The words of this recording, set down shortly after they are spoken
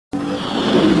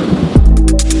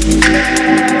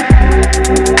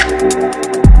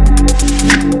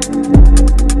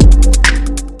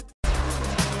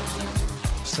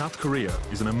South Korea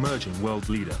is an emerging world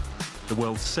leader, the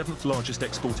world's 7th largest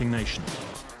exporting nation.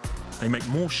 They make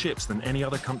more ships than any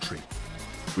other country.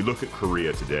 We look at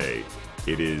Korea today,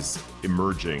 it is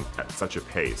emerging at such a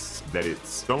pace that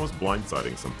it's almost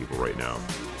blindsiding some people right now.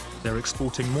 They're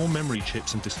exporting more memory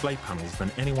chips and display panels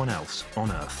than anyone else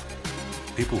on Earth.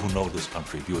 People who know this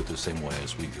country view it the same way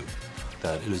as we do,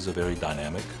 that it is a very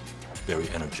dynamic, very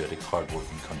energetic,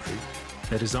 hard-working country.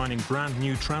 They're designing brand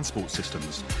new transport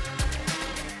systems.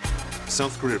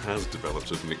 South Korea has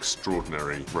developed at an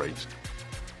extraordinary rate.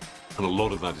 And a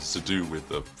lot of that is to do with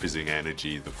the fizzing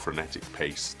energy, the frenetic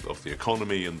pace of the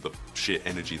economy, and the sheer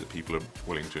energy that people are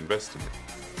willing to invest in it.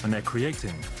 And they're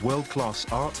creating world-class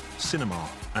art, cinema,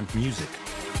 and music.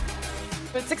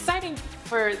 It's exciting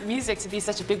for music to be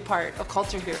such a big part of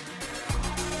culture here.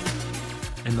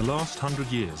 In the last 100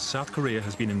 years, South Korea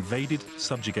has been invaded,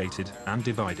 subjugated, and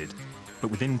divided. But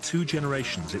within 2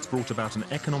 generations, it's brought about an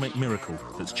economic miracle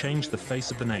that's changed the face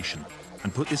of the nation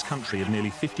and put this country of nearly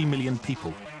 50 million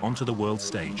people onto the world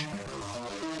stage.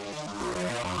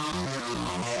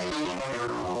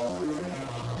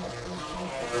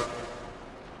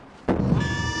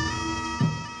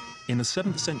 In the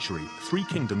 7th century, 3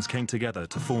 kingdoms came together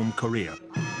to form Korea.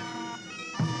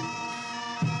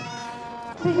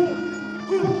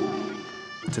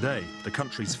 Today, the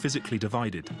country's physically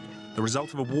divided, the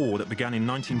result of a war that began in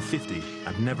 1950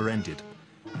 and never ended.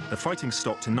 The fighting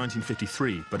stopped in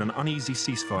 1953, but an uneasy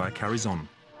ceasefire carries on.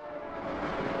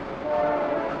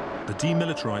 The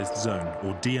Demilitarized Zone,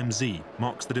 or DMZ,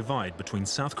 marks the divide between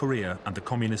South Korea and the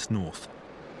Communist North.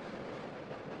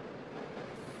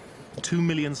 2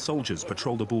 million soldiers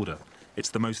patrol the border. It's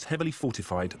the most heavily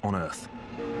fortified on Earth.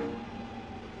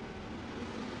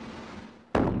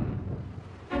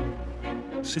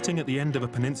 Sitting at the end of a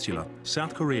peninsula,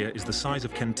 South Korea is the size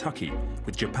of Kentucky,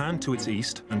 with Japan to its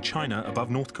east and China above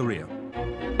North Korea.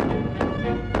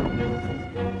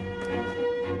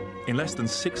 In less than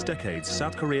 6 decades,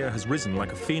 South Korea has risen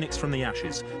like a phoenix from the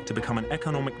ashes to become an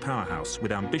economic powerhouse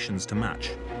with ambitions to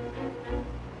match.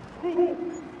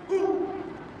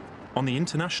 On the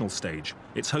international stage,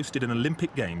 it's hosted an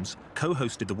Olympic Games,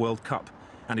 co-hosted the World Cup,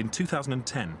 and in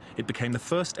 2010, it became the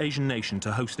first Asian nation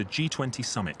to host a G20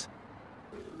 summit.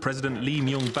 President Lee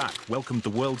Myung-bak welcomed the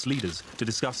world's leaders to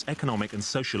discuss economic and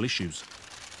social issues.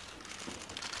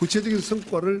 구체적인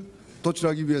성과를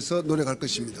도출하기 위해서 노력할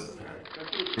것입니다.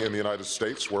 In the United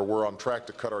States, where we're on track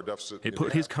to cut our deficit. It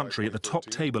put his country at the top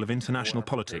table of international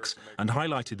politics and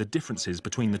highlighted the differences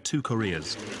between the 2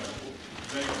 Koreas.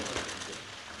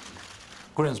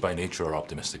 Koreans by nature are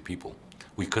optimistic people.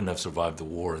 We couldn't have survived the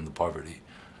war and the poverty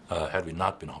had we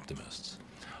not been optimists.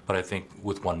 But I think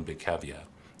with one big caveat,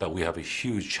 that we have a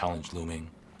huge challenge looming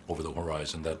over the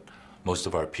horizon that most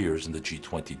of our peers in the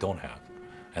G20 don't have,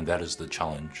 and that is the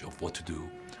challenge of what to do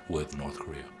with North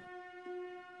Korea.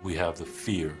 We have the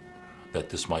fear that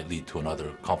this might lead to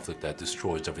another conflict that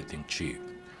destroys everything achieved.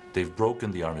 They've broken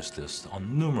the armistice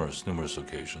on numerous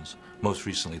occasions, most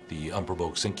recently the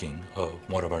unprovoked sinking of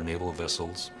one of our naval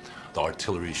vessels, the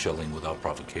artillery shelling without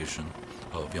provocation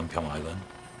of Yeonpyeong Island,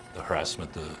 the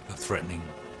harassment, the threatening.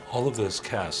 All of this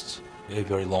casts a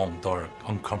very long, dark,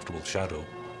 uncomfortable shadow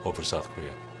over South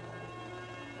Korea.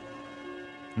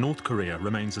 North Korea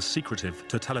remains a secretive,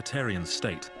 totalitarian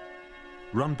state.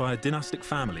 Run by a dynastic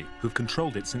family who've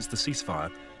controlled it since the ceasefire,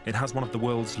 it has one of the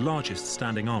world's largest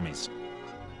standing armies.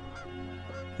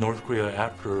 North Korea,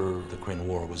 after the Korean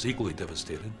War, was equally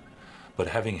devastated, but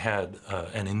having had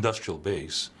an industrial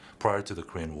base prior to the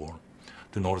Korean War,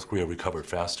 the North Korea recovered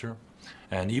faster.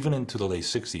 And even into the late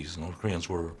 60s, North Koreans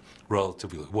were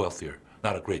relatively wealthier.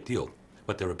 Not a great deal,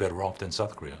 but they were better off than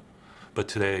South Korea. But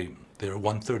today, they're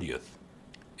 1/30th,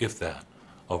 if that,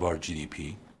 of our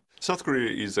GDP. South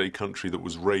Korea is a country that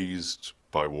was raised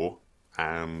by war,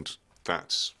 and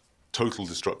that total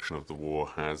destruction of the war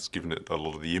has given it a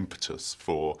lot of the impetus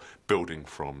for building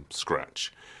from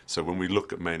scratch. So when we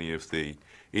look at many of the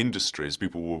industries,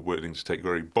 people were willing to take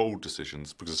very bold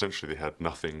decisions because essentially they had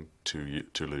nothing to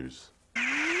lose.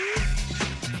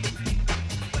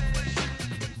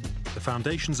 The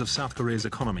foundations of South Korea's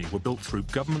economy were built through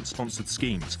government-sponsored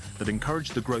schemes that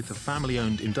encouraged the growth of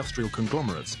family-owned industrial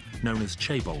conglomerates known as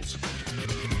chaebols.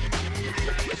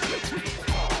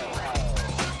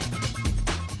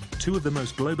 Two of the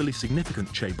most globally significant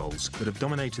chaebols that have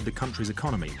dominated the country's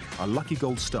economy are Lucky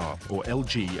Gold Star, or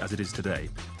LG as it is today,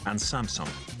 and Samsung.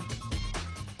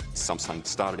 Samsung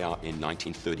started out in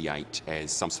 1938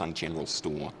 as Samsung General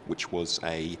Store, which was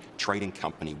a trading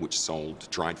company which sold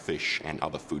dried fish and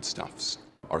other foodstuffs.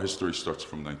 Our history starts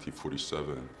from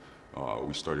 1947.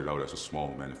 We started out as a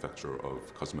small manufacturer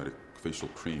of cosmetic facial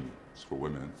creams for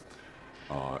women.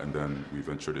 And then we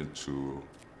ventured into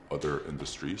other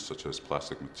industries such as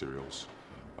plastic materials,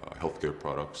 healthcare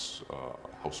products,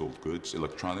 household goods,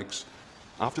 electronics.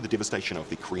 After the devastation of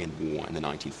the Korean War in the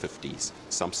 1950s,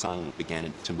 Samsung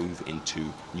began to move into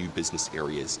new business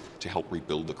areas to help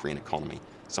rebuild the Korean economy.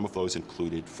 Some of those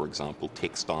included, for example,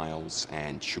 textiles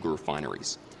and sugar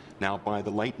refineries. Now, by the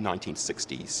late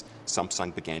 1960s,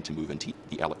 Samsung began to move into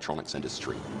the electronics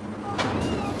industry.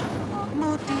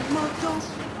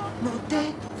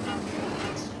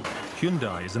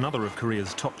 Hyundai is another of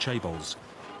Korea's top chaebols.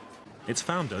 Its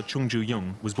founder, Chung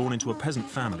Ju-young, was born into a peasant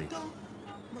family.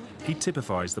 He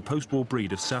typifies the post-war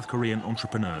breed of South Korean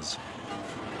entrepreneurs.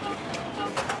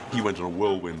 He went on a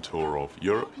whirlwind tour of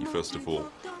Europe. He first of all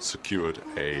secured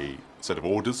a set of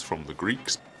orders from the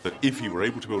Greeks that if he were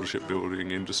able to build a shipbuilding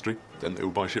industry, then they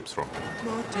would buy ships from him.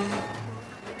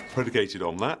 Predicated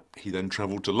on that, he then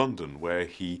travelled to London, where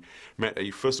he met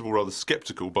a, first of all, rather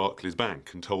sceptical Barclays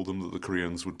Bank and told them that the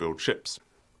Koreans would build ships.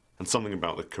 And something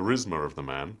about the charisma of the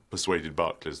man persuaded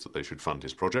Barclays that they should fund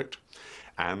his project.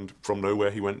 And from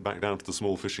nowhere, he went back down to the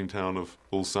small fishing town of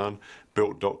Ulsan,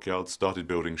 built dockyards, started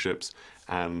building ships,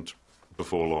 and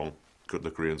before long, the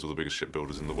Koreans were the biggest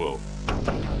shipbuilders in the world.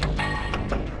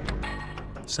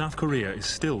 South Korea is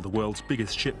still the world's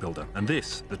biggest shipbuilder, and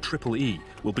this, the Triple E,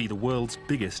 will be the world's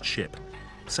biggest ship.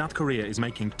 South Korea is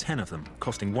making 10 of them,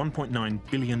 costing $1.9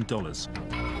 billion.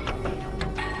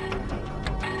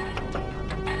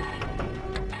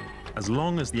 As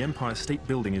long as the Empire State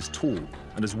Building is tall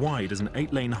and as wide as an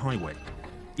 8-lane highway,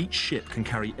 each ship can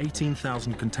carry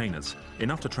 18,000 containers,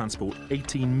 enough to transport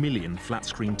 18 million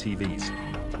flat-screen TVs.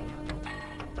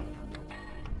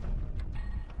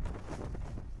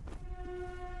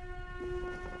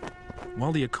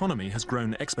 While the economy has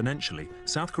grown exponentially,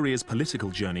 South Korea's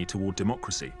political journey toward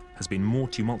democracy has been more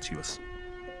tumultuous.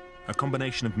 A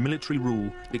combination of military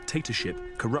rule, dictatorship,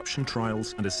 corruption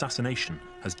trials, and assassination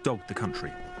has dogged the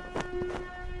country.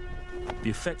 The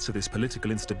effects of this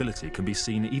political instability can be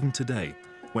seen even today,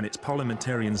 when its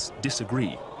parliamentarians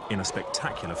disagree in a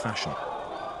spectacular fashion.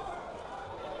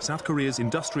 South Korea's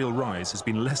industrial rise has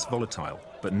been less volatile,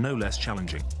 but no less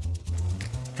challenging.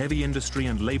 Heavy industry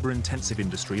and labor-intensive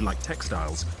industry like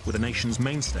textiles were the nation's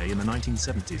mainstay in the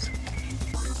 1970s.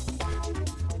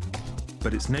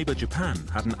 But its neighbor Japan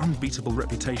had an unbeatable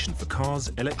reputation for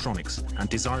cars, electronics, and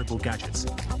desirable gadgets.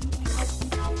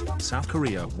 South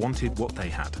Korea wanted what they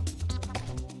had.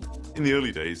 In the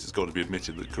early days, it's got to be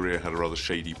admitted that Korea had a rather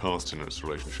shady past in its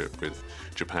relationship with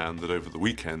Japan, that over the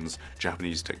weekends,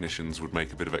 Japanese technicians would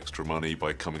make a bit of extra money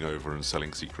by coming over and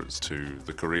selling secrets to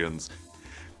the Koreans.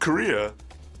 Korea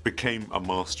became a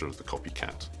master of the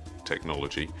copycat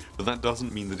technology, but that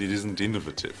doesn't mean that it isn't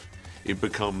innovative. It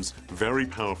becomes very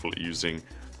powerful at using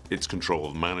its control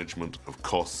of management, of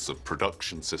costs, of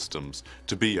production systems,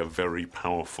 to be a very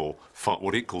powerful,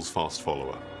 what it calls fast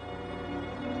follower.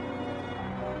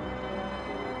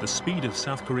 The speed of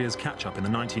South Korea's catch-up in the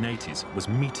 1980s was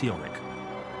meteoric.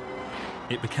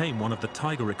 It became one of the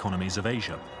tiger economies of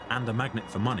Asia and a magnet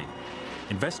for money.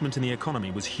 Investment in the economy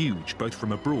was huge, both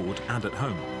from abroad and at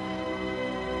home.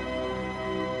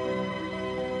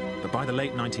 But by the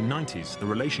late 1990s, the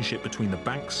relationship between the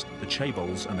banks, the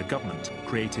chaebols, and the government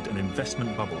created an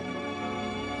investment bubble.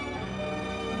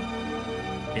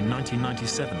 In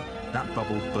 1997, that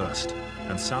bubble burst,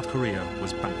 and South Korea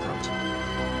was bankrupt.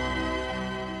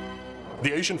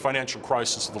 The Asian financial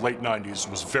crisis of the late 90s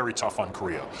was very tough on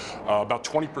Korea. About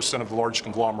 20% of the large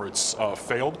conglomerates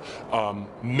failed.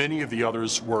 Many of the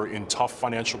others were in tough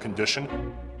financial condition.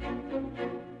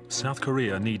 South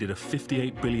Korea needed a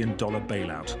 $58 billion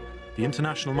bailout. The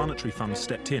International Monetary Fund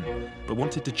stepped in, but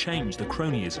wanted to change the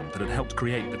cronyism that had helped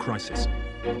create the crisis.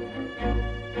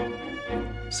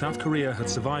 South Korea had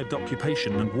survived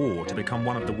occupation and war to become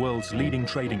one of the world's leading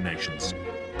trading nations.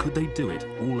 Could they do it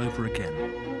all over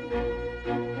again?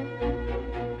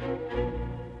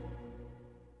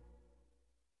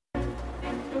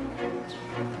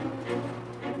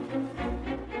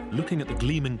 Looking at the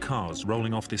gleaming cars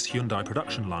rolling off this Hyundai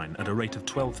production line at a rate of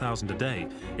 12,000 a day,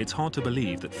 it's hard to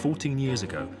believe that 14 years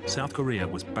ago, South Korea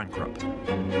was bankrupt.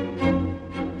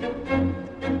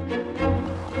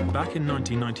 Back in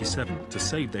 1997, to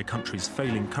save their country's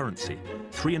failing currency,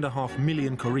 3.5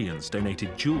 million Koreans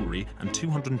donated jewelry and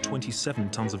 227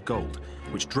 tons of gold,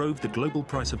 which drove the global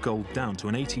price of gold down to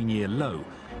an 18-year low,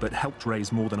 but helped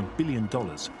raise more than $1 billion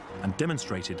and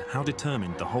demonstrated how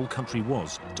determined the whole country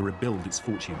was to rebuild its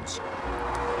fortunes.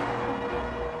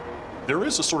 There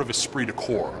is a sort of esprit de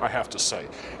corps, I have to say,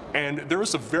 and there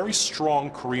is a very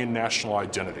strong Korean national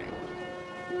identity.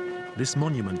 This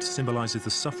monument symbolizes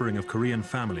the suffering of Korean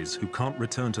families who can't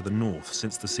return to the north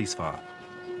since the ceasefire.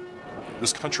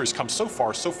 This country has come so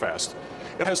far, so fast.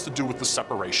 It has to do with the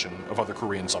separation of other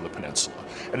Koreans on the peninsula.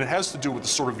 And it has to do with the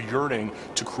sort of yearning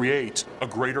to create a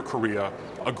greater Korea,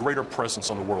 a greater presence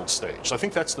on the world stage. So I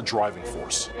think that's the driving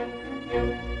force.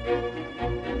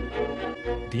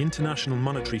 The International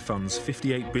Monetary Fund's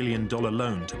 $58 billion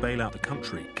loan to bail out the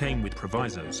country came with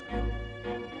provisos.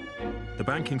 The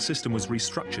banking system was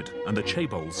restructured and the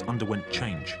chaebols underwent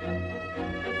change.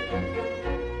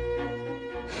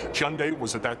 Hyundai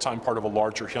was at that time part of a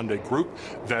larger Hyundai group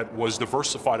that was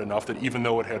diversified enough that even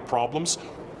though it had problems,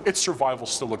 its survival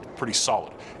still looked pretty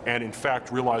solid. And in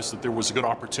fact, realized that there was a good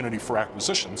opportunity for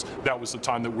acquisitions. That was the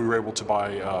time that we were able to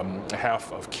buy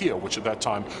half of Kia, which at that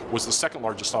time was the second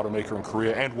largest automaker in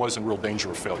Korea and was in real danger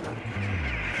of failure.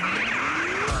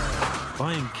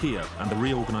 Buying Kia and the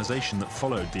reorganization that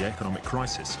followed the economic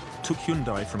crisis took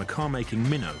Hyundai from a car-making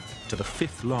minnow to the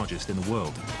 5th largest in the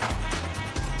world.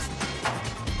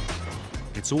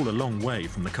 It's all a long way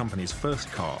from the company's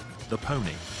first car, the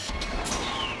Pony.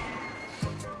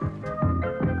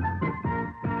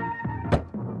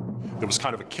 There was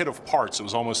kind of a kit of parts. It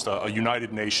was almost a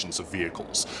United Nations of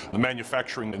vehicles. The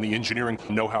manufacturing and the engineering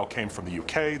know-how came from the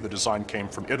UK, the design came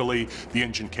from Italy, the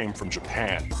engine came from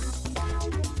Japan.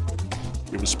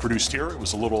 It was produced here. It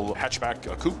was a little hatchback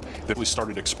coupe that we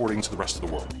started exporting to the rest of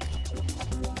the world.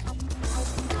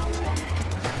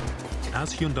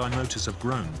 As Hyundai Motors have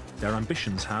grown, their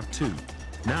ambitions have too.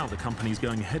 Now the company's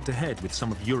going head-to-head with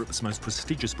some of Europe's most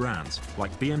prestigious brands,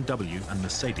 like BMW and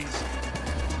Mercedes.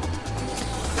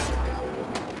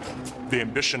 The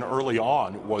ambition early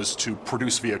on was to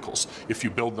produce vehicles. If you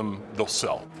build them, they'll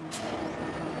sell.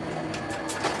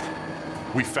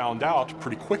 We found out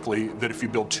pretty quickly that if you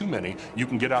build too many, you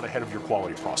can get out ahead of your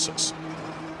quality process.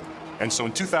 And so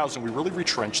in 2000, we really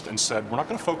retrenched and said, we're not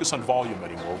going to focus on volume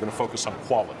anymore, we're going to focus on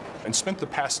quality. And spent the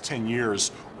past 10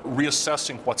 years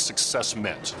reassessing what success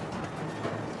meant.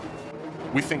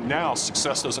 We think now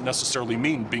success doesn't necessarily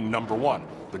mean being number one.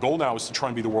 The goal now is to try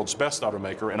and be the world's best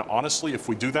automaker, and honestly, if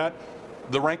we do that,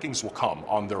 the rankings will come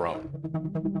on their own.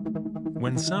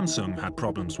 When Samsung had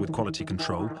problems with quality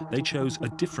control, they chose a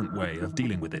different way of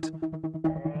dealing with it.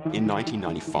 In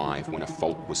 1995, when a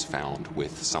fault was found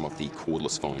with some of the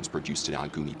cordless phones produced at our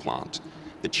Gumi plant,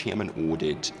 the chairman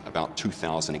ordered about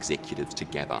 2,000 executives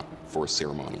together for a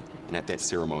ceremony. And at that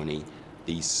ceremony,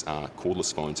 these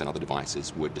cordless phones and other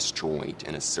devices were destroyed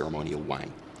in a ceremonial way.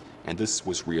 And this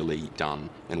was really done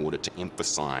in order to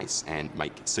emphasize and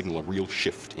signal a real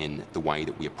shift in the way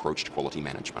that we approached quality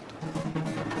management.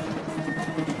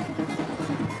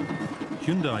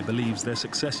 Hyundai believes their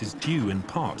success is due in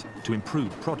part to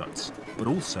improved products, but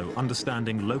also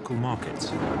understanding local markets.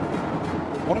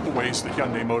 One of the ways that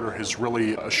Hyundai Motor has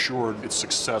really assured its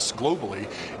success globally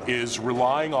is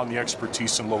relying on the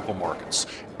expertise in local markets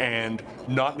and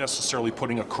not necessarily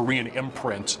putting a Korean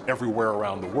imprint everywhere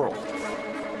around the world.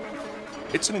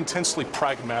 It's an intensely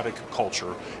pragmatic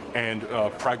culture and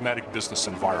pragmatic business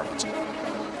environment.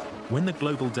 When the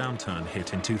global downturn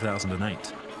hit in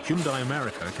 2008, Hyundai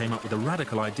America came up with a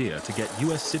radical idea to get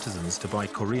US citizens to buy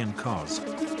Korean cars.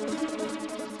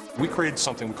 We created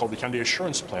something we called the Hyundai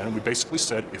Assurance Plan, and we basically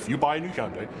said, if you buy a new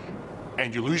Hyundai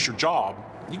and you lose your job,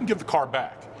 you can give the car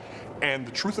back. And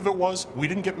the truth of it was, we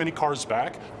didn't get many cars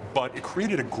back, but it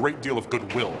created a great deal of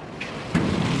goodwill.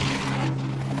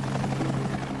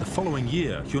 The following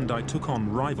year, Hyundai took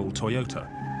on rival Toyota,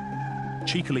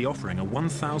 cheekily offering a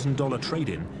 $1,000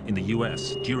 trade-in in the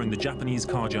US during the Japanese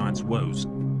car giant's woes.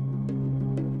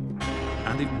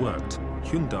 And it worked.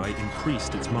 Hyundai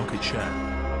increased its market share.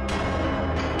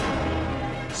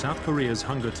 South Korea's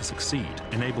hunger to succeed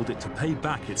enabled it to pay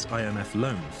back its IMF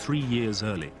loan 3 years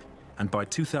early. And by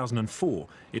 2004,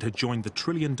 it had joined the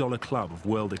trillion-dollar club of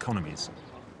world economies.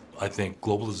 I think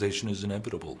globalization is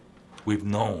inevitable. We've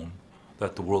known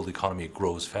that the world economy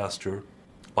grows faster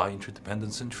by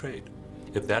interdependence in trade.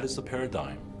 If that is the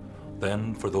paradigm,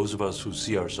 then for those of us who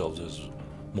see ourselves as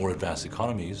more advanced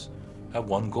economies, have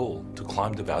one goal: to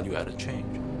climb the value-added chain.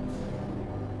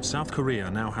 South Korea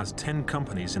now has 10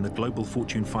 companies in the global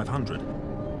Fortune 500,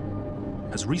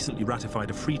 has recently ratified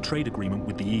a free trade agreement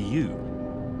with the EU,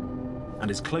 and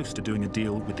is close to doing a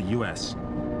deal with the US.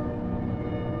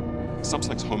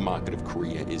 Samsung's home market of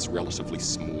Korea is relatively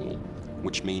small,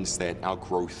 which means that our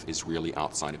growth is really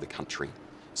outside of the country.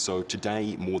 So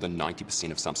today, more than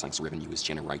 90% of Samsung's revenue is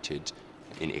generated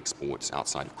in exports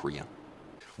outside of Korea.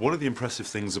 One of the impressive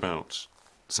things about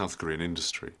South Korean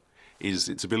industry is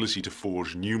its ability to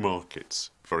forge new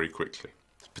markets very quickly,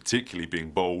 particularly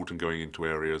being bold and going into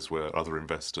areas where other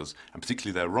investors, and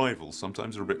particularly their rivals,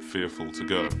 sometimes are a bit fearful to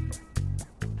go.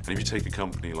 And if you take a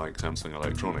company like Samsung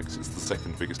Electronics, it's the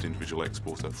second biggest individual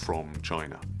exporter from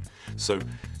China. So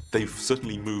they've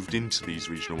certainly moved into these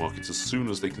regional markets. As soon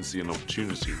as they can see an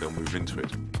opportunity, they'll move into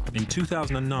it. In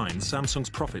 2009, Samsung's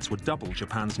profits would double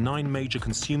Japan's 9 major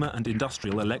consumer and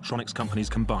industrial electronics companies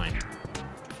combined.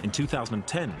 In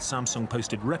 2010, Samsung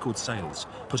posted record sales,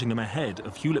 putting them ahead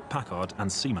of Hewlett-Packard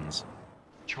and Siemens.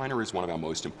 China is one of our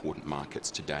most important markets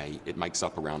today. It makes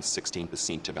up around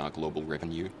 16% of our global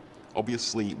revenue.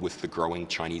 Obviously, with the growing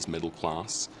Chinese middle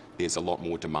class, there's a lot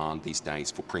more demand these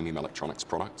days for premium electronics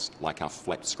products, like our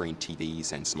flat-screen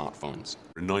TVs and smartphones.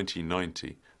 In 1990,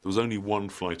 there was only one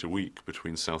flight a week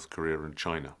between South Korea and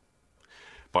China.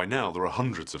 By now, there are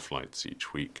hundreds of flights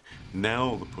each week.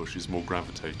 Now the push is more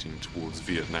gravitating towards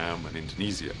Vietnam and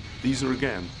Indonesia. These are,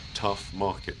 again, tough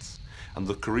markets. And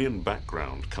the Korean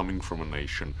background, coming from a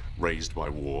nation raised by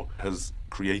war, has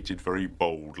created very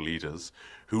bold leaders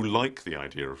who like the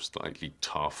idea of slightly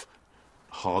tough,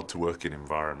 hard-to-work-in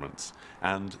environments.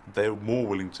 And they're more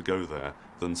willing to go there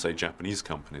than, say, Japanese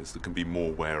companies that can be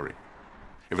more wary.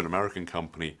 If an American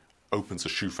company opens a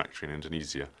shoe factory in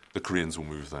Indonesia, the Koreans will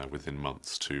move there within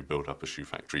months to build up a shoe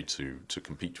factory to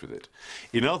compete with it.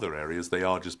 In other areas, they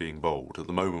are just being bold. At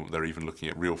the moment, they're even looking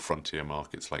at real frontier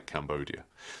markets like Cambodia.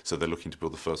 So they're looking to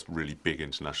build the first really big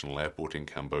international airport in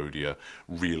Cambodia,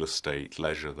 real estate,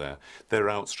 leisure there. They're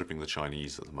outstripping the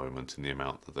Chinese at the moment in the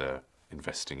amount that they're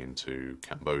investing into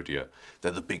Cambodia.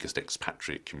 They're the biggest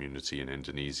expatriate community in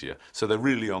Indonesia. So they're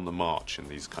really on the march in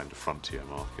these kind of frontier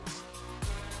markets.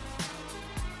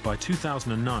 By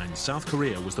 2009, South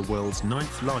Korea was the world's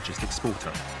 9th largest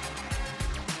exporter.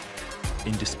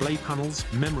 In display panels,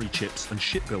 memory chips and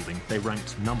shipbuilding, they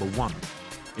ranked number 1.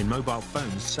 In mobile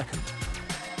phones, 2nd.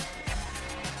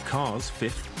 Cars,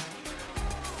 5th.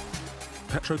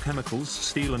 Petrochemicals,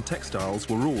 steel and textiles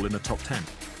were all in the top 10.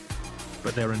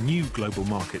 But there are new global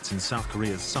markets in South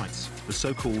Korea's sights, the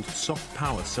so-called soft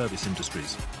power service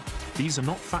industries. These are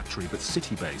not factory but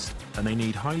city-based, and they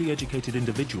need highly educated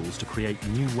individuals to create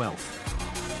new wealth.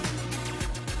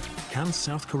 Can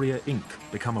South Korea Inc.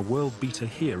 become a world beater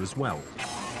here as well?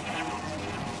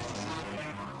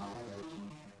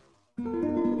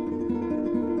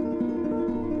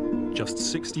 Just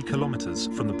 60 kilometers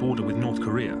from the border with North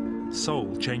Korea,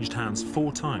 Seoul changed hands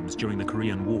 4 times during the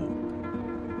Korean War.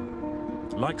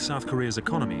 Like South Korea's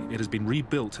economy, it has been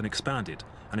rebuilt and expanded,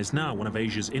 and is now one of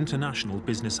Asia's international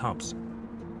business hubs.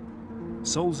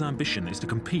 Seoul's ambition is to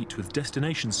compete with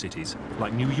destination cities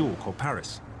like New York or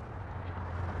Paris.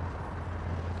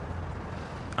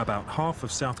 About half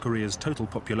of South Korea's total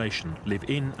population live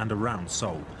in and around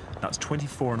Seoul. That's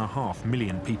 24.5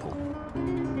 million people.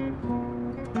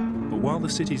 But while the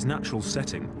city's natural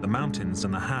setting, the mountains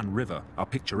and the Han River, are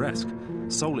picturesque,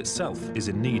 Seoul itself is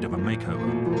in need of a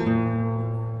makeover.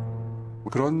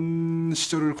 그런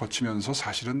시절을 거치면서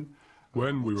사실은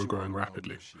When we were growing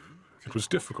rapidly, it was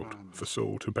difficult for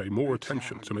Seoul to pay more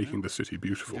attention to making the city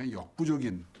beautiful.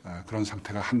 역부족인 그런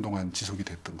상태가 한동안 지속이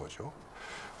됐던 거죠.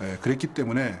 그랬기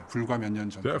때문에 불과 몇 년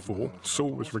전 Therefore,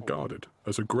 Seoul was regarded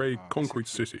as a grey concrete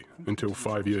city until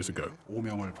 5 years ago.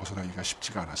 오명을 벗어나기가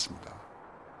쉽지가 않았습니다.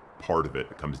 Part of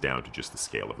it comes down to just the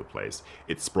scale of the place.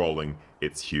 It's sprawling,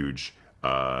 it's huge,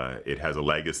 it has a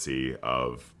legacy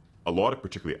of a lot of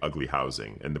particularly ugly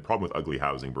housing. And the problem with ugly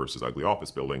housing versus ugly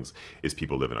office buildings is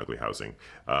people live in ugly housing.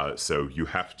 So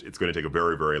it's going to take a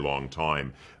very, very long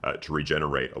time to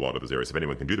regenerate a lot of those areas. If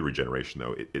anyone can do the regeneration,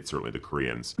 though, it's certainly the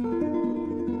Koreans.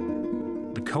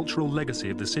 The cultural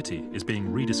legacy of the city is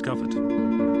being rediscovered.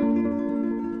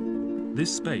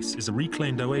 This space is a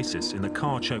reclaimed oasis in the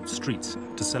car-choked streets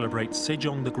to celebrate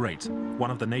Sejong the Great, one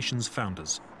of the nation's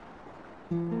founders.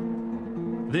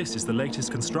 This is the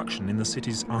latest construction in the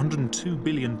city's $102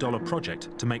 billion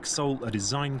project to make Seoul a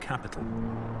design capital.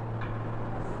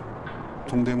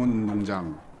 동대문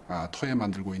농장 터에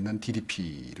만들고 있는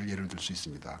DDP를 예를 들 수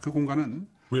있습니다. 그 공간은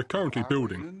We are currently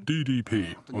building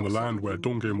DDP on the land where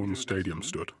Dongdaemun Stadium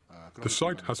stood. The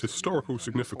site has historical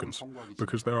significance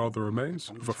because there are the remains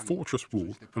of a fortress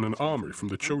wall and an armory from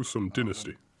the Chosun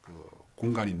dynasty.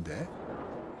 공간인데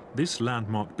This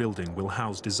landmark building will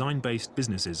house design-based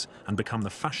businesses and become the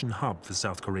fashion hub for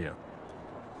South Korea.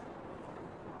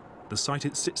 The site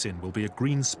it sits in will be a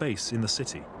green space in the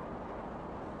city.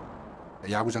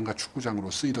 야구장과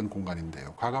축구장으로 쓰이던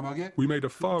공간인데요. 과감하게 We made a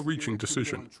far-reaching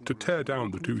decision to tear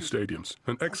down the 2 stadiums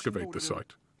and excavate the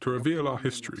site to reveal our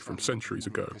history from centuries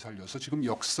ago. 살려서 지금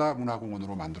역사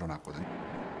문화공원으로 만들어 놨거든요.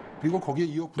 그리고 거기에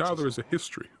이어 Now there is a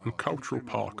history and cultural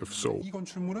park of Seoul. 이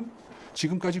건축물은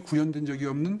지금까지 구현된 적이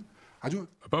없는 아주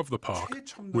Above the park,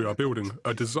 we are building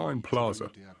a design plaza.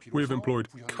 We have employed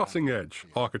cutting-edge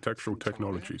architectural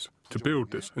technologies to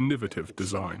build this innovative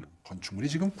design. 건축물이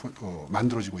지금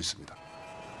만들어지고 있습니다.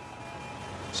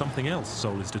 Something else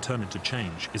Seoul is determined to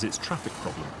change is its traffic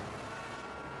problem.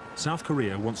 South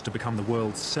Korea wants to become the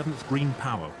world's 7th green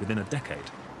power within a decade.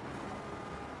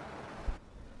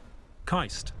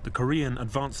 KAIST, the Korean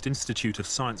Advanced Institute of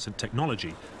Science and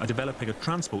Technology, are developing a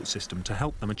transport system to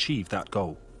help them achieve that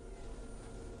goal.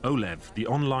 OLEV, the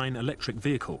online electric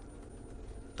vehicle.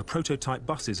 The prototype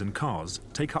buses and cars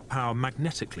take up power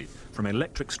magnetically from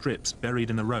electric strips buried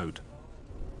in the road.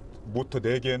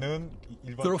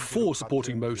 There are 4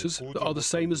 supporting motors that are the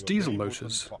same as diesel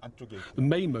motors. The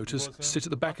main motors sit at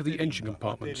the back of the engine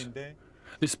compartment.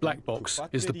 This black box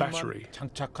is the battery.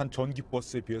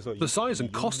 The size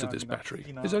and cost of this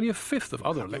battery is only a fifth of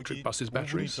other electric buses'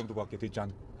 batteries.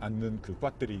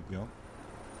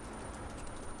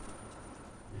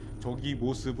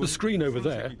 The screen over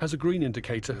there has a green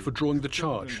indicator for drawing the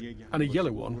charge and a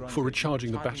yellow one for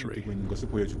recharging the battery.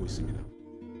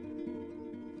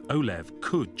 OLEV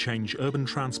could change urban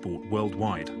transport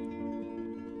worldwide.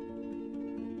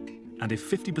 And if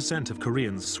 50% of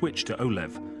Koreans switch to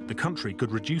OLEV, the country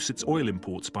could reduce its oil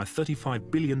imports by 35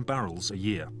 billion barrels a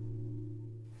year.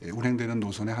 운행되는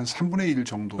노선의 한 3분의 1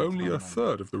 정도. Only a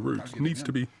third of the route needs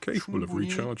to be capable of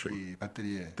recharging.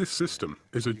 This system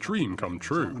is a dream come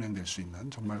true. 운행될 수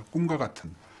있는 정말 꿈과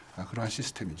같은 그러한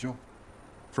시스템이죠.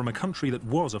 From a country that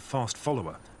was a fast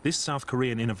follower, this South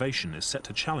Korean innovation is set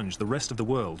to challenge the rest of the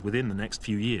world within the next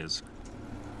few years.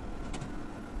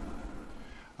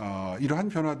 이러한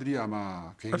변화들이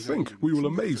아마 I think we will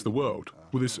amaze the world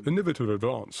with this innovative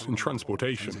advance in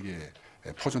transportation.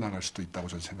 세계에 퍼져나갈 수도 있다고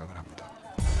저는 생각을 합니다.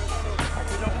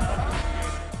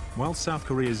 While South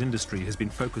Korea's industry has been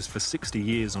focused for 60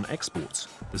 years on exports,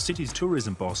 the city's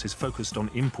tourism boss is focused on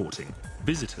importing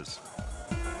visitors.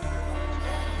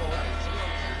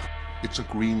 It's a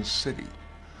green city,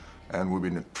 and we've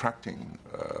been attracting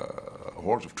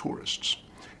hordes of tourists.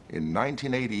 In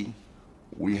 1980,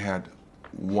 we had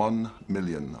 1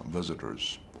 million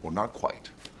visitors, or not quite.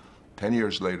 10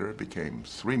 years later, it became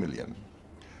 3 million.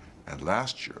 And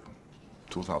last year,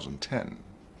 2010,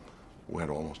 we had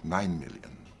almost 9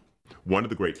 million. One of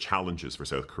the great challenges for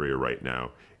South Korea right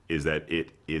now is that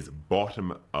it is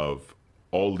bottom of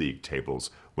all league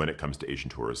tables when it comes to Asian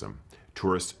tourism.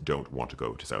 Tourists don't want to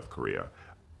go to South Korea.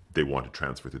 They want to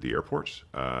transfer through the airport.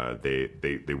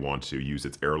 They want to use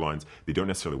its airlines. They don't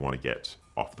necessarily want to get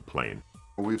off the plane.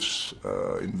 We've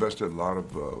invested a lot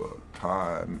of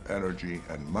time, energy,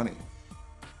 and money.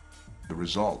 The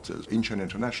result is Incheon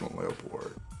International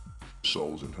Airport,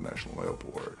 Seoul's International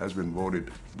Airport, has been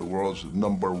voted the world's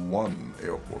 #1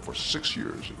 airport for 6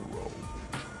 years in a row.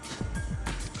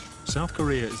 South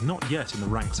Korea is not yet in the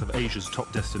ranks of Asia's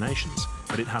top destinations,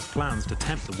 but it has plans to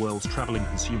tempt the world's traveling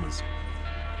consumers.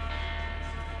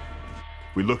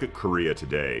 We look at Korea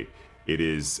today, it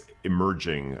is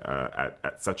emerging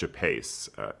at such a pace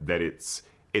that it's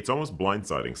almost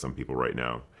blindsiding some people right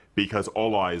now, because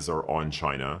all eyes are on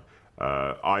China.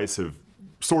 Eyes have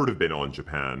sort of been on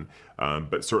Japan,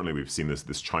 but certainly we've seen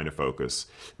this China focus.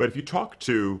 But if you talk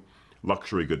to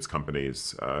luxury goods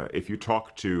companies, if you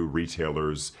talk to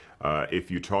retailers,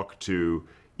 if you talk to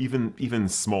even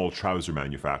small trouser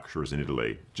manufacturers in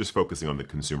Italy, just focusing on the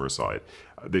consumer side,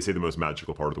 they say the most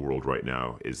magical part of the world right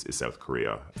now is South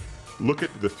Korea. Look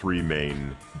at the 3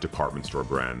 main department store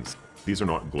brands. These are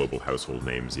not global household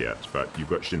names yet, but you've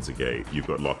got Shinsegae, you've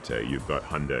got Lotte, you've got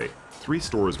Hyundai. 3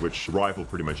 stores which rival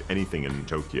pretty much anything in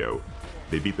Tokyo.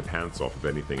 They beat the pants off of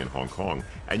anything in Hong Kong.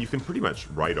 And you can pretty much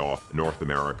write off North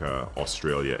America,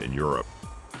 Australia, and Europe.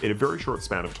 In a very short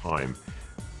span of time,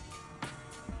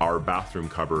 our bathroom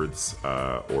cupboards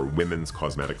or women's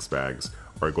cosmetics bags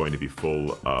are going to be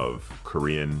full of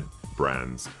Korean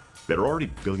brands that are already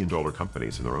billion-dollar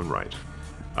companies in their own right.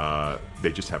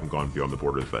 They just haven't gone beyond the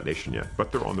borders of that nation yet,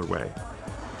 but they're on their way.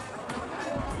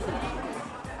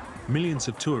 Millions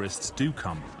of tourists do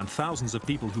come, and thousands of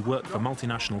people who work for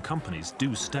multinational companies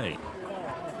do stay.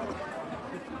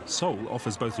 Seoul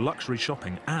offers both luxury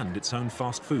shopping and its own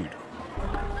fast food.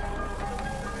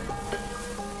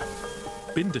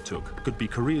 Bindatuk could be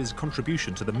Korea's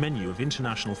contribution to the menu of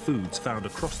international foods found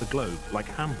across the globe, like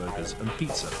hamburgers and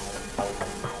pizza.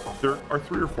 There are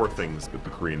 3 or 4 things that the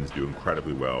Koreans do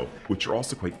incredibly well, which are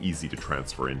also quite easy to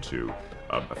transfer into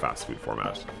a fast food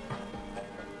format.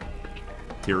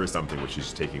 Here is something which is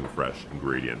just taking fresh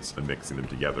ingredients and mixing them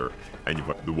together, and you've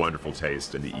got the wonderful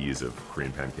taste and the ease of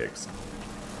Korean pancakes.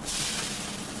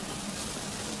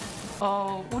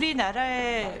 Fast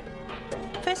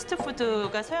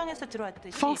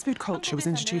food culture was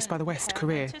introduced by the West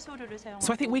Korea.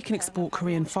 So I think we can export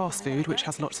Korean fast food, which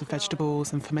has lots of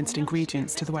vegetables and fermented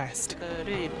ingredients, to the West. I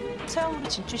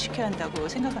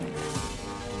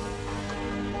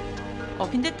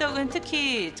think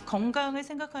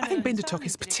bindaetok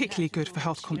is particularly good for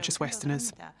health-conscious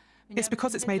Westerners. It's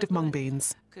because it's made of mung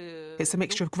beans. It's a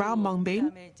mixture of ground mung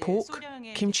bean, pork,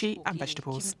 kimchi and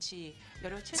vegetables.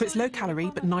 So it's low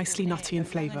calorie but nicely nutty in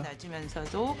flavour.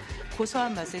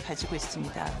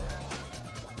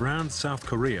 Brand South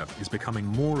Korea is becoming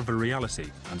more of a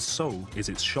reality, and Seoul is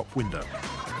its shop window.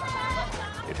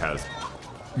 It has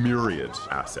myriad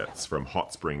assets, from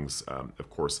hot springs, of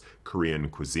course, Korean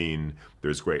cuisine.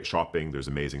 There's great shopping, there's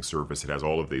amazing service. It has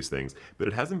all of these things, but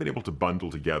it hasn't been able to bundle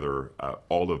together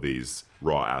all of these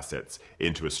raw assets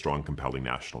into a strong, compelling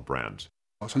national brand.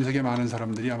 전 세계 많은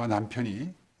사람들이 아마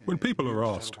남편이 When people are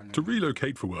asked to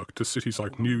relocate for work to cities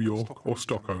like New York or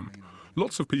Stockholm,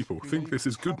 lots of people think this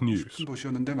is good news.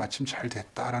 도시였는데 마침 잘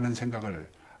됐다라는 생각을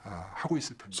하고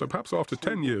있을 텐데. So perhaps after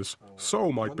 10 years,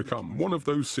 Seoul might become one of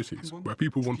those cities where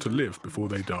people want to live before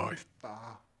they die.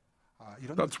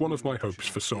 That's one of my hopes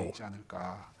for Seoul.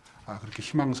 그렇게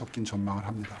희망 섞인 전망을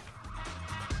합니다.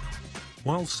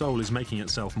 While Seoul is making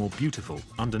itself more beautiful,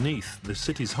 underneath, the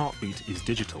city's heartbeat is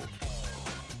digital.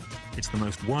 It's the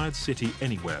most wired city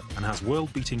anywhere and has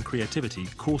world-beating creativity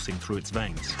coursing through its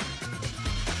veins.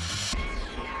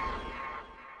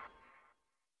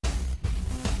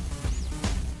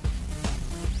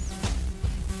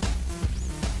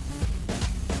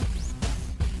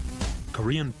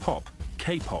 Korean pop,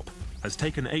 K-pop, has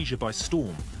taken Asia by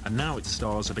storm, and now its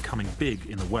stars are becoming big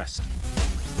in the West.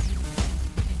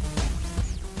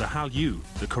 The Hallyu,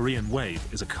 the Korean wave,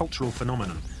 is a cultural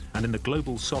phenomenon, and in the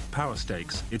global soft power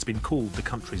stakes, it's been called the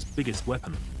country's biggest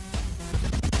weapon.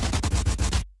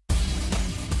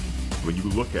 When you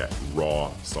look at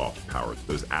raw soft power,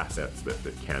 those assets that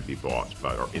can't be bought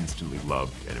but are instantly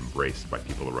loved and embraced by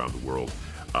people around the world,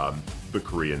 the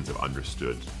Koreans have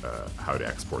understood how to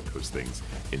export those things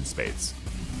in spades.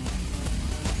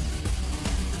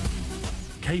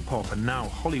 K-pop and now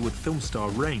Hollywood film star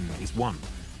Rain is one.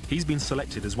 He's been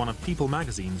selected as one of People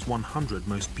magazine's 100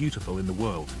 most beautiful in the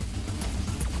world.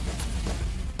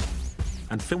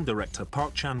 And film director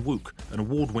Park Chan-wook, an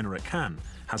award winner at Cannes,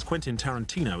 has Quentin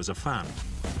Tarantino as a fan.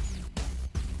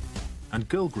 And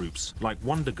girl groups like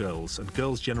Wonder Girls and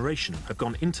Girls' Generation have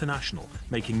gone international,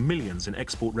 making millions in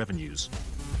export revenues.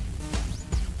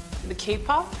 The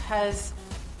K-pop has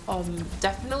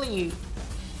definitely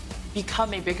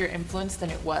become a bigger influence than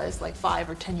it was like 5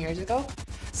 or 10 years ago.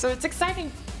 So it's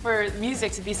exciting for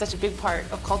music to be such a big part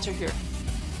of culture here.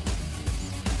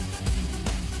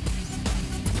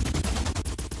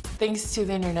 Thanks to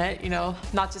the internet, you know,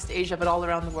 not just Asia, but all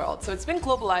around the world. So it's been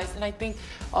globalized, and I think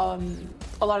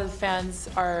a lot of the fans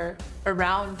are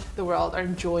around the world are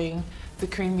enjoying the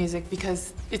Korean music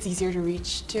because it's easier to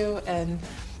reach to, and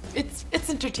it's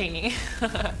entertaining.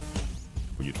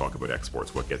 When you talk about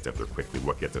exports, what gets out there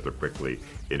quickly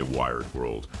in a wired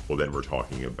world? Well, then we're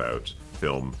talking about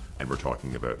film, and we're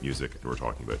talking about music, and we're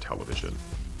talking about television.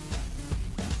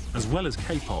 As well as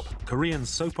K-pop, Korean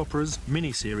soap operas,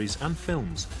 miniseries and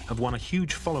films have won a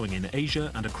huge following in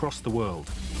Asia and across the world.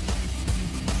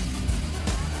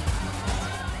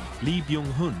 Lee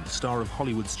Byung-hun, star of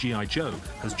Hollywood's G.I. Joe,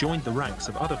 has joined the ranks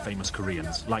of other famous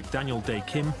Koreans like Daniel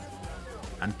Dae-kim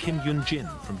and Kim Yoon-jin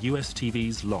from US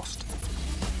TV's Lost.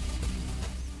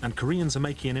 And Koreans are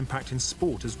making an impact in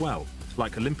sport as well,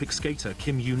 like Olympic skater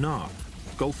Kim Yoo-na,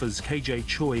 golfers KJ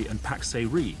Choi and Pak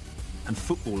Se-ri, and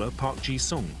footballer Park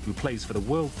Ji-sung, who plays for the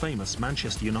world-famous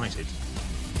Manchester United.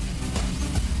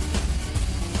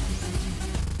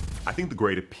 I think the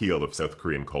great appeal of South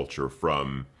Korean culture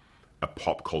from a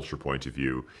pop culture point of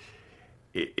view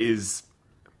is,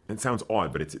 it sounds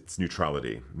odd, but it's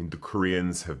neutrality. I mean, the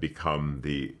Koreans have become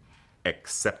the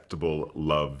acceptable,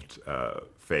 loved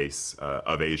face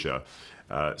of Asia.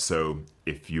 So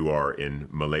if you are in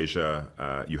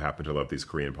Malaysia, you happen to love these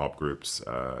Korean pop groups.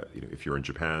 If you're in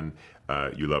Japan,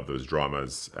 you love those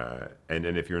dramas. And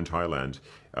if you're in Thailand,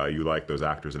 you like those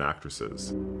actors and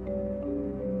actresses.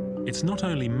 It's not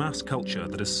only mass culture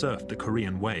that has surfed the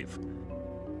Korean wave.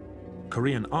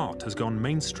 Korean art has gone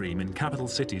mainstream in capital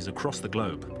cities across the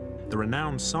globe. The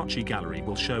renowned Saatchi Gallery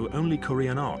will show only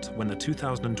Korean art when the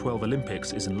 2012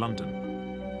 Olympics is in London.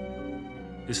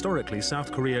 Historically,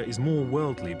 South Korea is more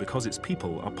worldly because its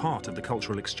people are part of the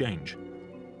cultural exchange.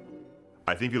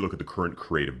 I think if you look at the current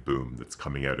creative boom that's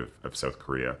coming out of South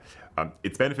Korea,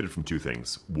 it's benefited from two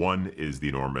things. One is the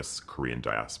enormous Korean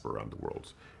diaspora around the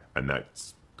world, and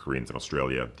that's Koreans in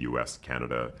Australia, the US,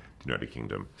 Canada, the United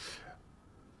Kingdom.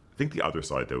 I think the other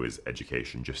side, though, is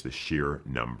education, just the sheer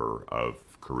number of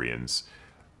Koreans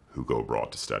who go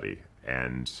abroad to study.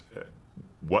 And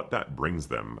what that brings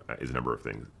them is a number of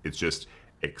things. It's just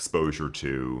exposure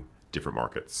to different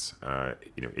markets.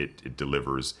 It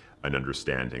delivers an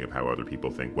understanding of how other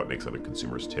people think, what makes other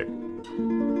consumers tick.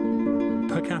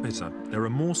 Per capita, there are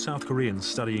more South Koreans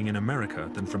studying in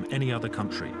America than from any other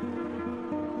country.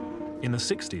 In the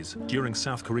 60s, during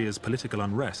South Korea's political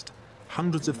unrest,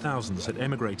 hundreds of thousands had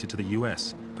emigrated to the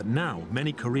US, but now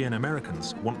many Korean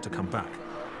Americans want to come back.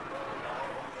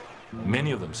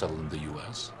 Many of them settled in the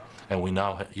US, and we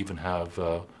now even have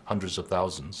hundreds of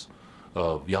thousands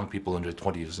of young people in their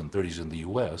 20s and 30s in the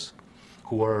US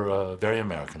who are very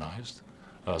Americanized,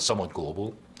 somewhat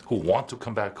global, who want to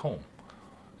come back home.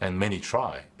 And many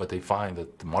try, but they find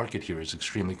that the market here is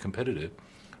extremely competitive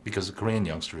because the Korean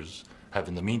youngsters have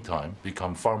in the meantime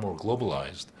become far more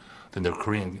globalized than their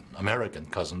Korean American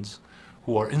cousins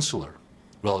who are insular,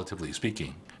 relatively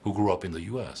speaking, who grew up in the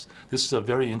US. This is a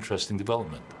very interesting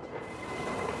development.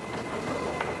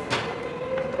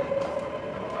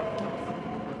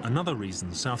 Another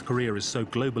reason South Korea is so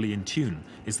globally in tune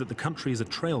is that the country is a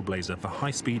trailblazer for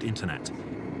high-speed internet.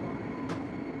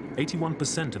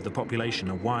 81% of the population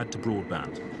are wired to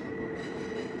broadband.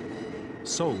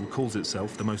 Seoul calls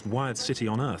itself the most wired city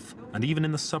on Earth, and even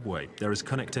in the subway there is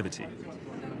connectivity.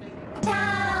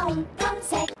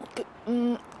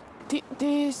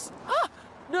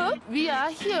 Look, we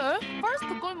are here. First,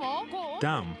 go.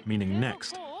 Daum, meaning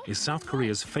next, is South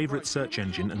Korea's favorite search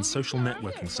engine and social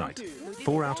networking site.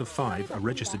 4 out of 5 are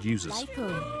registered users.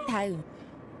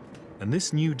 And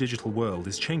this new digital world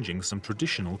is changing some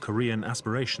traditional Korean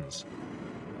aspirations.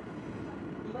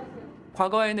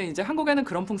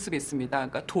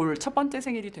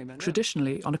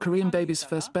 Traditionally, on a Korean baby's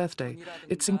first birthday,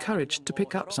 it's encouraged to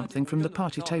pick up something from the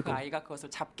party table.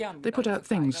 They put out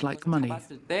things like money. If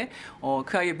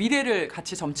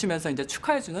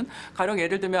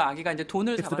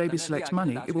the baby selects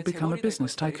money, it will become a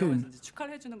business tycoon.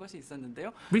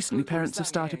 Recently, parents have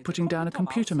started putting down a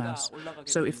computer mouse,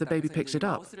 so if the baby picks it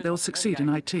up, they'll succeed in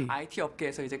IT.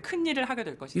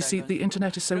 You see, the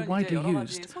internet is so widely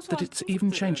used that it's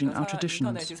even changing our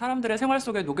traditions.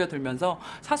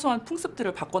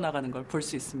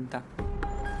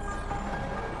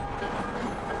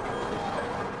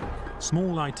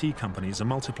 Small IT companies are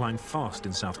multiplying fast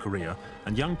in South Korea,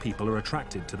 and young people are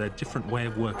attracted to their different way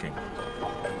of working.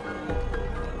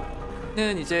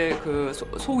 In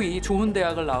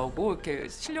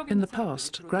the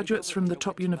past, graduates from the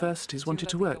top universities wanted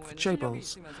to work for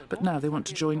chaebols, but now they want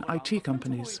to join IT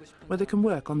companies, where they can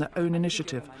work on their own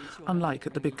initiative, unlike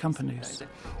at the big companies.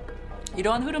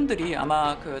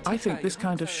 I think this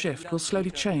kind of shift will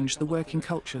slowly change the working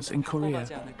cultures in Korea.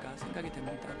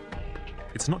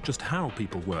 It's not just how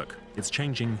people work, it's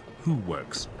changing who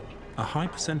works. A high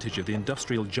percentage of the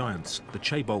industrial giants, the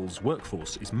chaebol's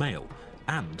workforce, is male,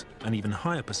 and an even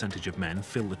higher percentage of men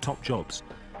fill the top jobs.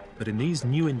 But in these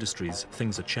new industries,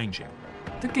 things are changing.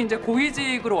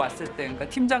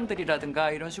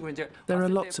 There are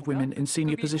lots of women in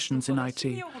senior positions in IT,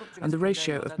 and the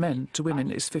ratio of men to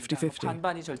women is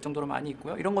 50-50.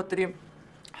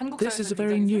 This is a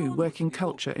very new working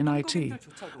culture in IT,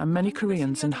 and many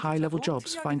Koreans in high-level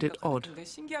jobs find it odd.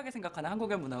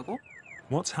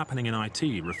 What's happening in IT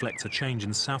reflects a change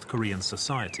in South Korean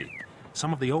society.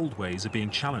 Some of the old ways are being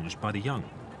challenged by the young.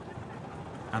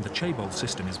 And the chaebol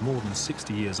system is more than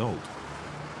 60 years old.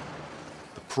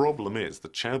 The problem is the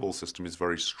chaebol system is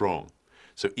very strong.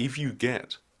 So if you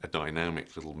get a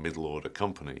dynamic little middle-order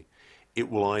company, it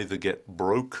will either get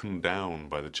broken down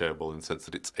by the chaebol in the sense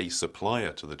that it's a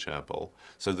supplier to the chaebol,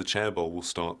 so the chaebol will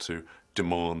start to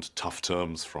demand tough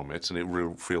terms from it and it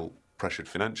will feel pressured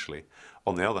financially.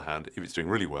 On the other hand, if it's doing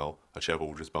really well, a chaebol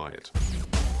will just buy it.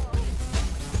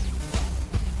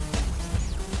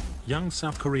 Young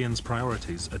South Koreans'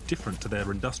 priorities are different to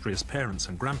their industrious parents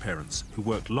and grandparents who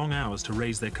worked long hours to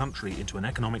raise their country into an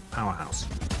economic powerhouse.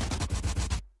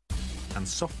 And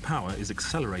soft power is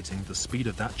accelerating the speed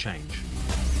of that change.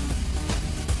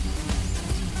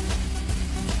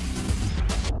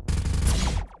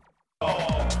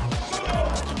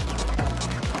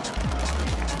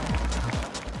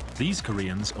 These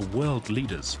Koreans are world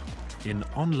leaders in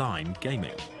online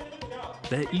gaming.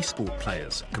 They're e-sport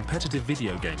players, competitive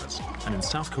video gamers, and in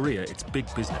South Korea it's big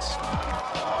business.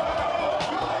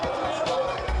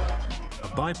 A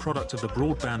byproduct of the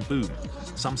broadband boom,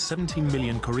 some 17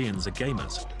 million Koreans are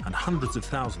gamers, and hundreds of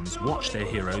thousands watch their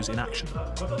heroes in action.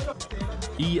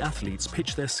 E-athletes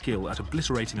pitch their skill at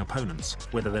obliterating opponents,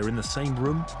 whether they're in the same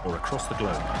room or across the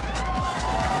globe.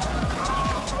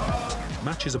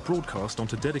 Matches are broadcast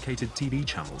onto dedicated TV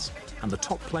channels, and the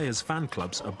top players' fan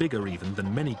clubs are bigger even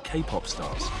than many K-pop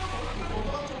stars.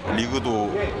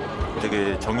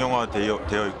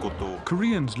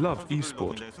 Koreans love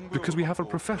e-sport because we have a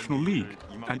professional league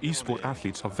and e-sport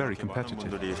athletes are very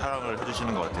competitive.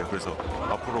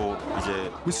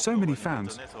 With so many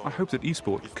fans, I hope that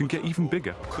e-sport can get even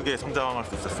bigger.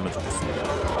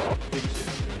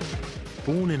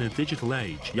 Born in a digital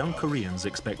age, young Koreans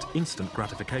expect instant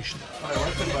gratification.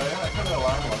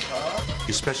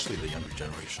 Especially the younger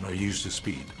generation are used to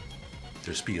speed.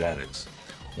 They're speed addicts.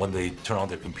 When they turn on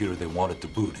their computer, they want it to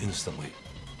boot instantly.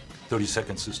 30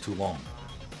 seconds is too long.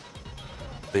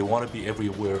 They want to be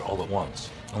everywhere all at once,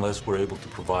 unless we're able to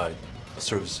provide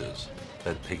services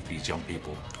that take these young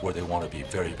people where they want to be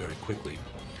very, very quickly,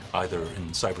 either in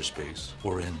cyberspace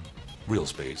or in real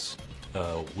space.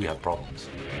 We have problems.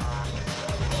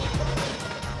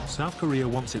 South Korea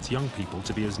wants its young people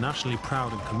to be as nationally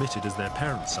proud and committed as their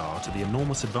parents are to the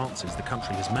enormous advances the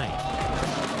country has made.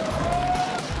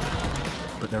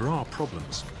 But there are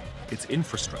problems. Its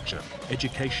infrastructure,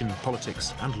 education,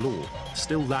 politics and law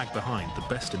still lag behind the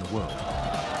best in the world.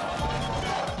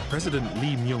 President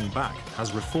Lee Myung-bak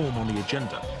has reform on the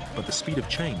agenda, but the speed of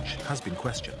change has been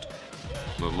questioned.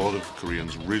 A lot of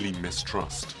Koreans really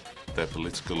mistrust their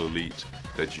political elite,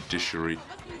 their judiciary,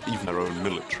 even their own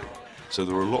military. So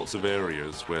there are lots of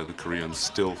areas where the Koreans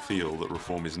still feel that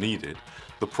reform is needed.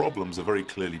 The problems are very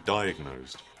clearly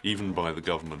diagnosed, even by the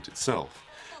government itself,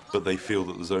 but they feel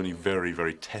that there's only very,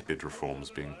 very tepid reforms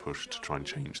being pushed to try and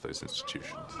change those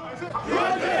institutions.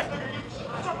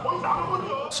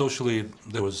 Socially,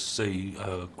 there was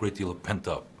a great deal of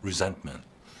pent-up resentment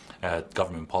at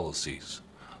government policies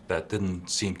that didn't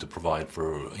seem to provide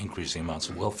for increasing amounts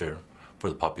of welfare for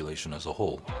the population as a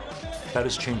whole. That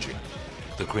is changing.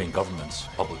 The Korean government's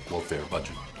public welfare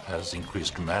budget has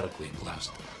increased dramatically in the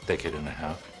last decade and a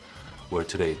half, where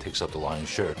today it takes up the lion's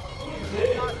share.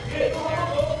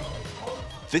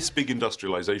 This big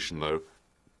industrialization, though,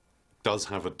 does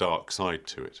have a dark side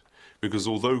to it, because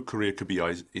although Korea could be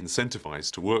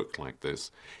incentivized to work like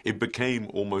this, it became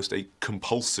almost a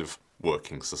compulsive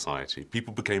working society.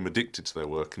 People became addicted to their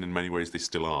work, and in many ways they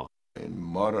still are. In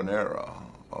modern era,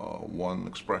 one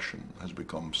expression has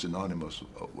become synonymous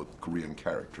with Korean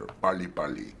character,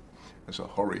 빨리. It's a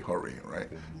hurry, right?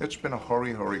 It's been a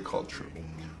hurry culture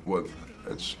with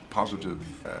its positive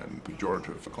and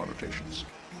pejorative connotations.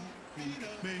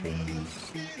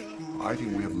 I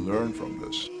think we have learned from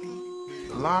this.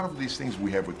 A lot of these things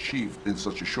we have achieved in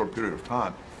such a short period of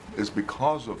time is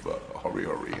because of hurry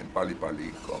and 빨리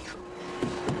culture.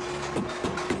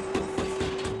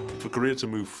 For Korea to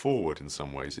move forward in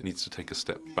some ways, it needs to take a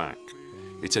step back.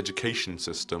 Its education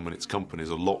system and its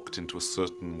companies are locked into a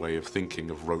certain way of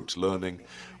thinking of rote learning,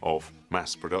 of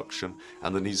mass production,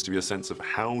 and there needs to be a sense of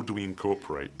how do we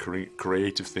incorporate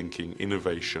creative thinking,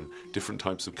 innovation, different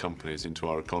types of companies into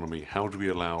our economy? How do we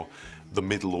allow the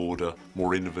middle order,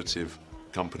 more innovative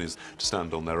companies to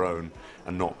stand on their own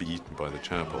and not be eaten by the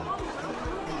chaebol?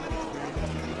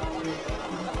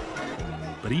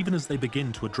 But even as they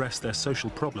begin to address their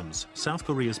social problems, South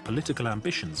Korea's political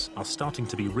ambitions are starting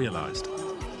to be realized.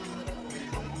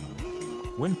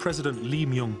 When President Lee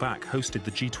Myung-bak hosted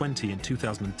the G20 in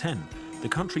 2010, the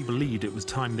country believed it was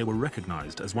time they were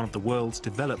recognized as one of the world's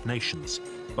developed nations,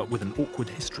 but with an awkward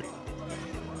history.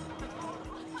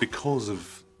 Because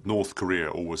of North Korea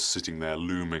always sitting there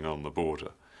looming on the border,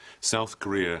 South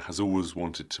Korea has always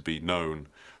wanted to be known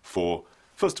for,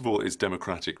 first of all, its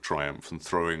democratic triumph and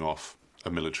throwing off a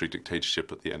military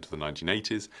dictatorship at the end of the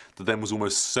 1980s that then was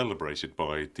almost celebrated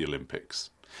by the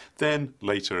Olympics. Then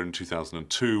later in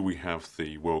 2002 we have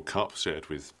the World Cup shared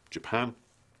with Japan,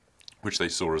 which they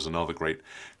saw as another great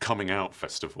coming out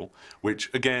festival, which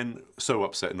again so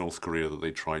upset North Korea that they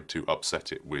tried to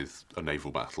upset it with a naval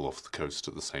battle off the coast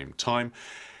at the same time.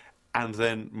 And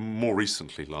then more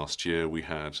recently last year we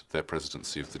had their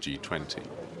presidency of the G20.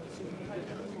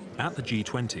 At the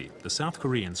G20, the South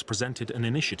Koreans presented an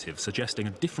initiative suggesting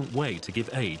a different way to give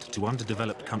aid to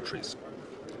underdeveloped countries.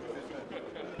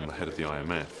 The head of the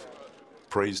IMF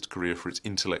praised Korea for its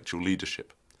intellectual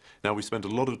leadership. Now, we spent a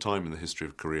lot of time in the history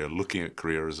of Korea looking at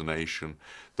Korea as a nation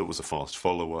that was a fast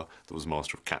follower, that was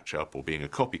master of catch-up or being a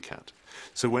copycat.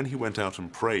 So when he went out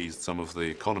and praised some of the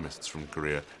economists from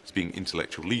Korea as being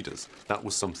intellectual leaders, that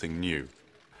was something new.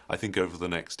 I think over the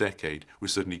next decade, we're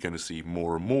certainly going to see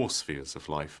more and more spheres of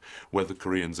life where the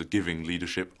Koreans are giving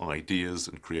leadership, ideas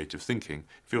and creative thinking,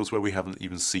 fields where we haven't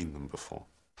even seen them before.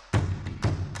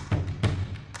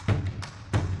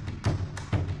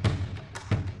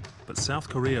 But South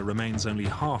Korea remains only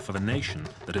half of a nation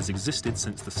that has existed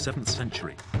since the 7th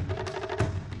century.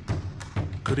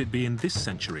 Could it be in this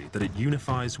century that it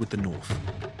unifies with the North?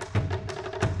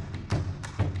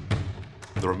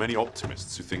 There are many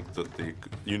optimists who think that the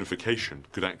unification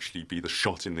could actually be the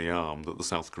shot in the arm that the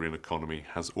South Korean economy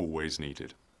has always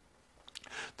needed.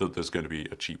 That there's going to be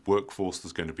a cheap workforce,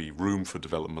 there's going to be room for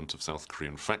development of South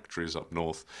Korean factories up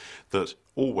north, that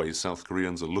always South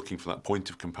Koreans are looking for that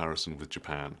point of comparison with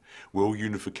Japan. Will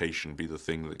unification be the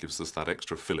thing that gives us that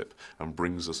extra fillip and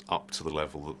brings us up to the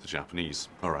level that the Japanese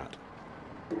are at?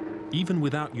 Even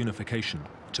without unification,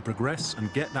 to progress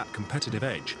and get that competitive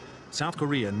edge, South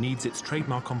Korea needs its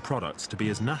trademark on products to be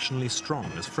as nationally strong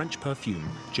as French perfume,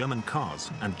 German cars,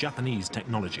 and Japanese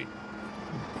technology.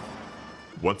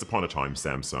 Once upon a time,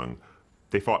 Samsung,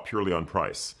 they fought purely on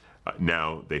price.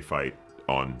 Now they fight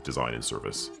on design and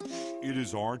service. It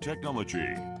is our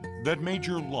technology that made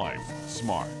your life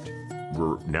smart.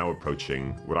 We're now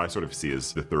approaching what I sort of see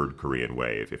as the third Korean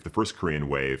wave. If the first Korean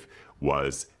wave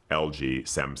was LG,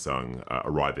 Samsung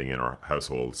arriving in our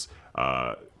households,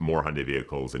 more Hyundai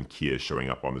vehicles and Kias showing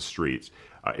up on the street.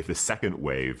 If the second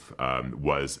wave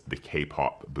was the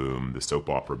K-pop boom, the soap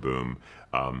opera boom,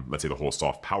 let's say the whole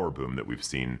soft power boom that we've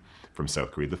seen from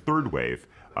South Korea, the third wave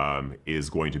is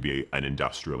going to be an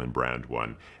industrial and brand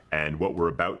one. And what we're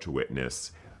about to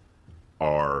witness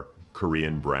are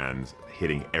Korean brands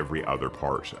hitting every other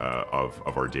part of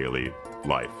our daily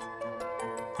life.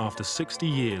 After 60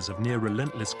 years of near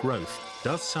relentless growth,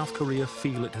 does South Korea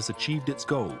feel it has achieved its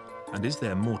goal? And is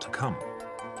there more to come?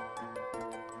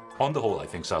 On the whole, I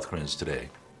think South Koreans today,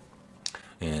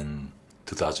 in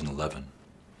 2011,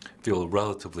 feel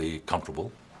relatively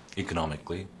comfortable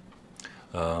economically.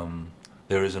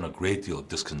 There isn't a great deal of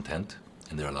discontent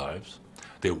in their lives.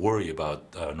 They worry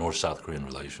about North-South Korean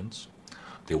relations.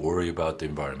 They worry about the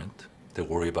environment. They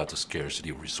worry about the scarcity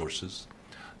of resources.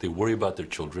 They worry about their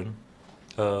children.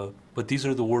 But these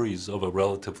are the worries of a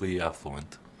relatively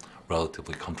affluent,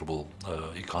 relatively comfortable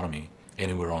economy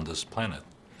anywhere on this planet.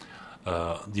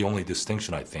 The only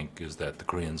distinction, I think, is that the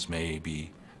Koreans may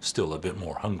be still a bit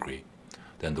more hungry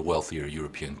than the wealthier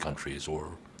European countries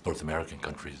or North American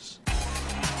countries.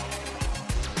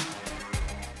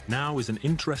 Now is an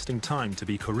interesting time to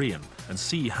be Korean and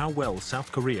see how well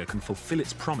South Korea can fulfill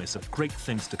its promise of great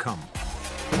things to come.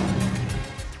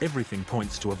 Everything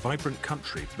points to a vibrant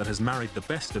country that has married the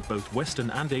best of both Western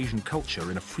and Asian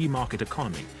culture in a free market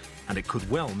economy, and it could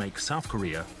well make South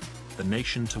Korea the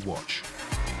nation to watch.